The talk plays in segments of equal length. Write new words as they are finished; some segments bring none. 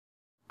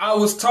I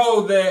was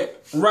told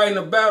that writing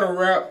a battle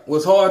rap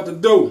was hard to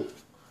do.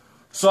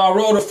 So I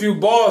wrote a few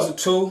bars or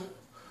two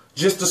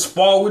just to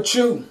spar with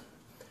you.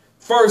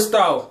 First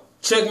off,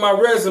 check my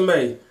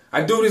resume.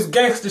 I do this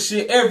gangster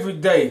shit every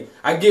day.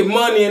 I get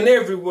money in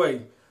every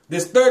way.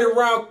 This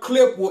 30-round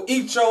clip will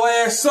eat your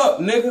ass up,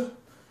 nigga.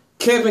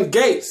 Kevin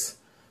Gates.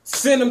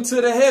 Send him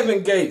to the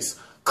heaven gates.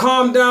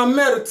 Calm down,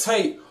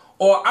 meditate.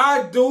 Or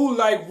I do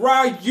like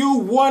Ryu,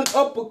 one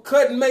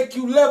uppercut and make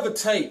you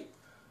levitate.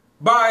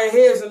 Bow our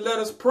heads and let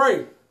us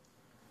pray.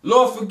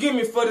 Lord, forgive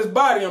me for this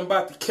body I'm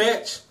about to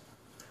catch.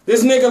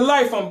 This nigga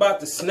life I'm about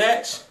to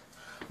snatch.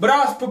 But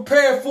I was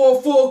prepared for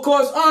a full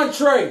course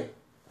entree.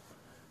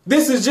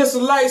 This is just a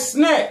light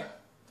snack.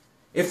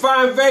 If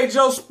I invade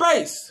your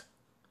space,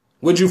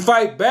 would you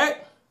fight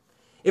back?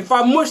 If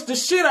I mush the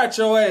shit out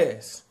your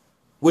ass,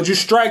 would you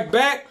strike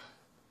back?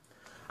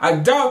 I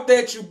doubt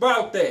that you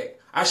bout that.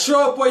 I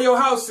show up where your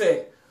house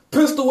at.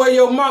 Pistol where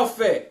your mouth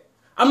at.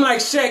 I'm like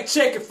Shaq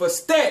checking for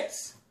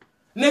stats.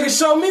 Nigga,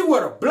 show me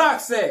where the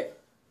block's at.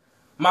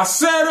 My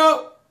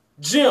setup,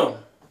 gym.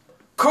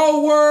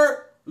 Cold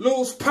word,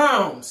 lose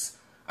pounds.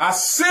 I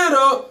sit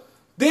up,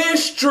 then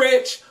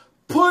stretch,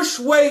 push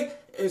weight,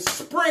 and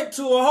sprint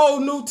to a whole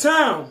new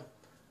town.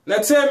 Now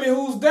tell me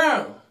who's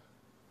down.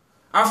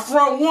 I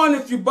front one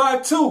if you buy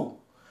two.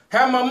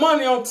 Have my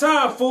money on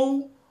time,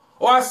 fool.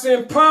 Or I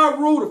send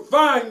Pyru to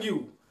find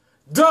you.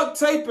 Duct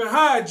tape and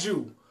hide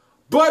you.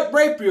 Butt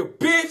rape your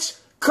bitch.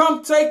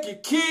 Come take your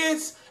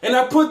kids. And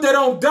I put that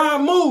on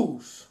dime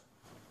moves.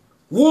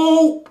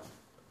 Whoop.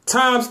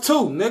 ×2,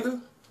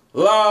 nigga.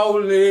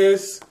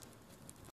 Lawless.